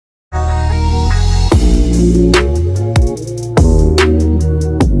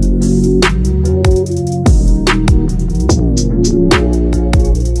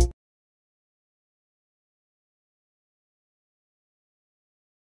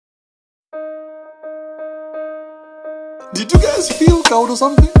Did you guys feel cowed or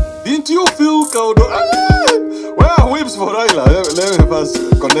something? Didn't you feel cowed? Where are whips for Raila? Let me first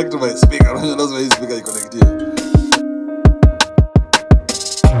connect to my speaker. That's why his speaker is connected here.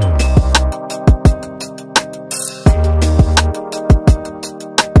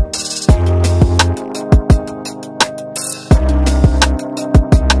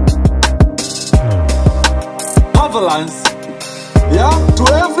 Avalanche, yeah, to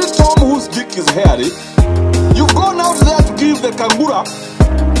every Tom whose dick is hairy, you've gone out there to give the kangura.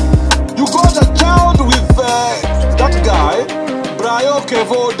 You got a child with that guy, Brayo,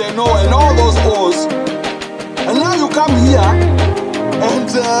 Kevo, Deno, and all those O's. And now you come here and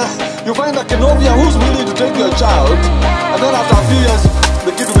you find a Kenovia who's willing to take your child. And then after a few years,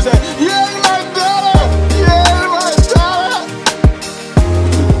 the kid will be saying, yeah, my daughter! Yeah, my daughter!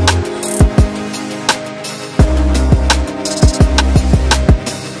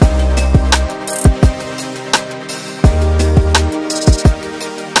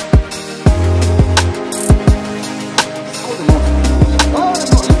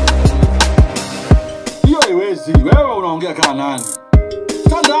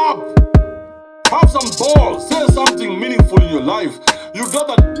 Stand up! Have some balls! Say something meaningful in your life. You'd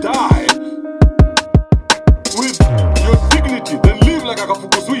rather die with your dignity than live like a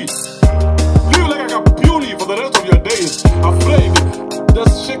kafukusui. Live like a puny for the rest of your days. Afraid,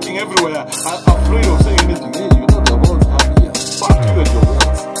 just shaking everywhere. Afraid of saying anything. Hey, you know the world's happy here. Fuck you and your words.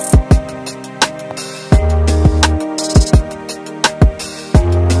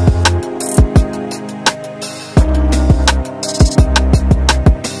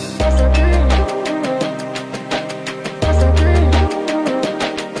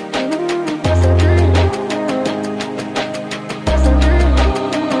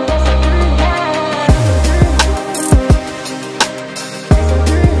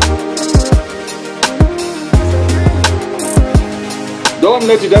 Don't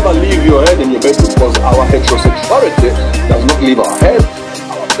let it ever leave your head in your bedroom, because our heterosexuality does not leave our head,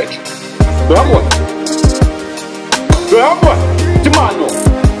 our bedroom. Timano.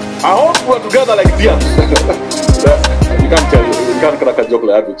 I hope we're together like Dians. You can't tell you can't crack a joke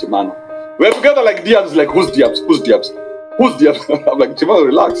like that with Timano. We're together like Dians, like who's Diabs? Who's Diabs? Who's Diabs? I'm like, Timano,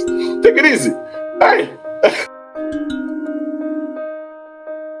 relax. Take it easy. Hey!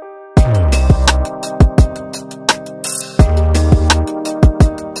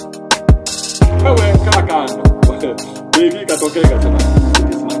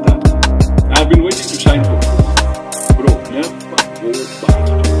 I've been waiting to shine for you. Bro, never go back.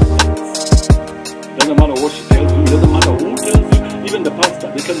 Doesn't matter what she tells you, doesn't matter who tells you, even the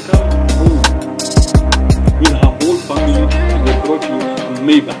pastor, they can come home with her whole family and they brought you a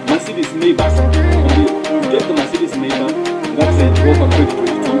Maybach, Mercedes Maybach. You get the Mercedes Maybach, that's a Rover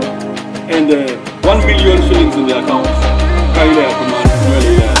 2022, and 1 million shillings in the account.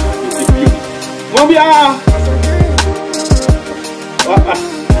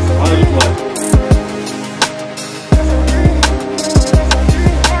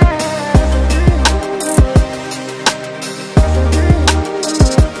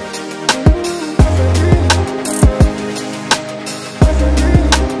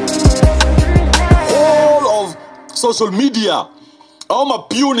 Social media, au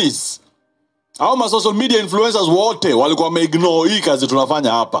mapunis, au ma social media influencers wote walikuwa wameignore hii kazi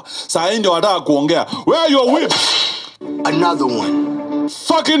tunafanya hapa. Sasa ndio wanataka kuongea. Where are your whips? Another one.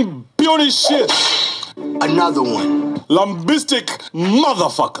 Fucking puny shit. Another one. Lambistic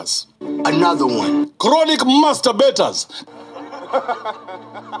motherfuckers. Another one. Chronic masturbators.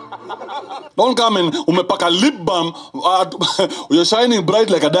 Don't come in, umepaka lip balm, you're shining bright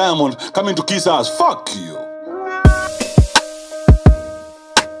like a diamond, coming to kiss us. Fuck you.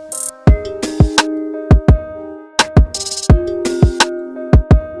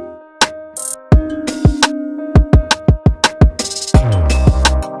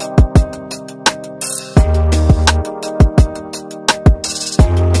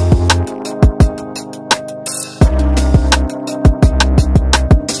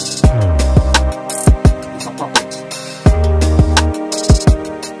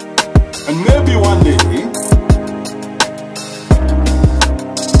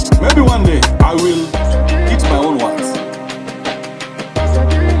 Maybe one day I will eat my own words.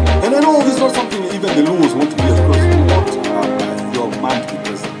 And I know this is not something even the Luos want to hear, because we want your man to be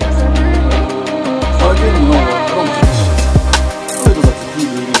president. But again, you know, I don't give a shit. Let us actually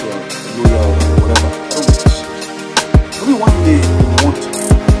doing it or lawyer or whatever. I don't give a shit. Maybe one day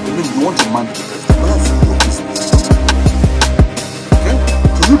you want your man to be president, but that's your business. Okay?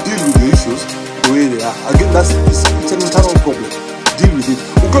 So you deal with the issues the way they are. Again, it's an internal problem. deal with it.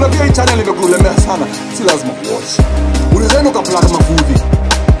 Ukiona pia hii channel imekulemea sana, si lazima watch. Unaweza ukaplug mafudhi.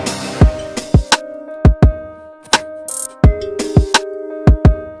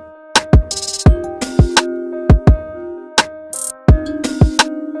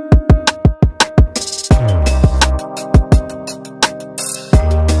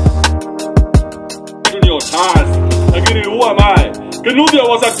 Again, who am I? Kenudia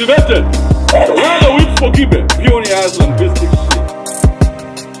was activated. Where are the whips for Kibe? Pioneer as Lambistic shit.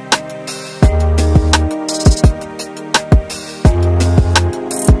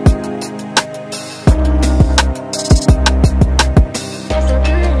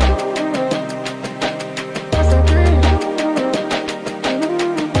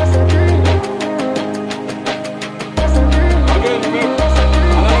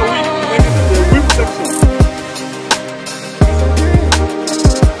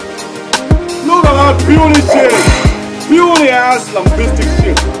 Purely shit. Purely ass Lambistic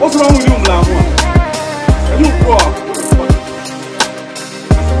shit. What's wrong with you, Mlamwa? Are you poor?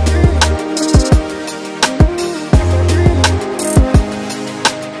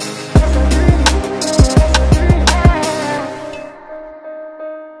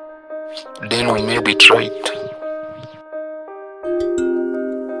 Then we made it right.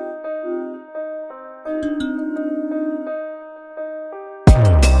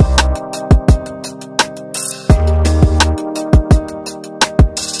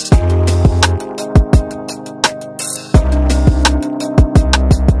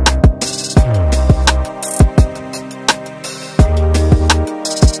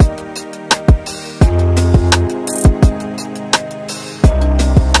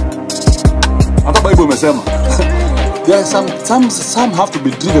 Yeah, some have to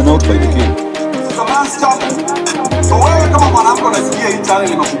be driven out by the king. So wewe kama mwanamke unasikia hii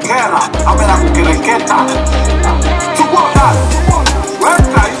channel inakukera ama inakukereketa,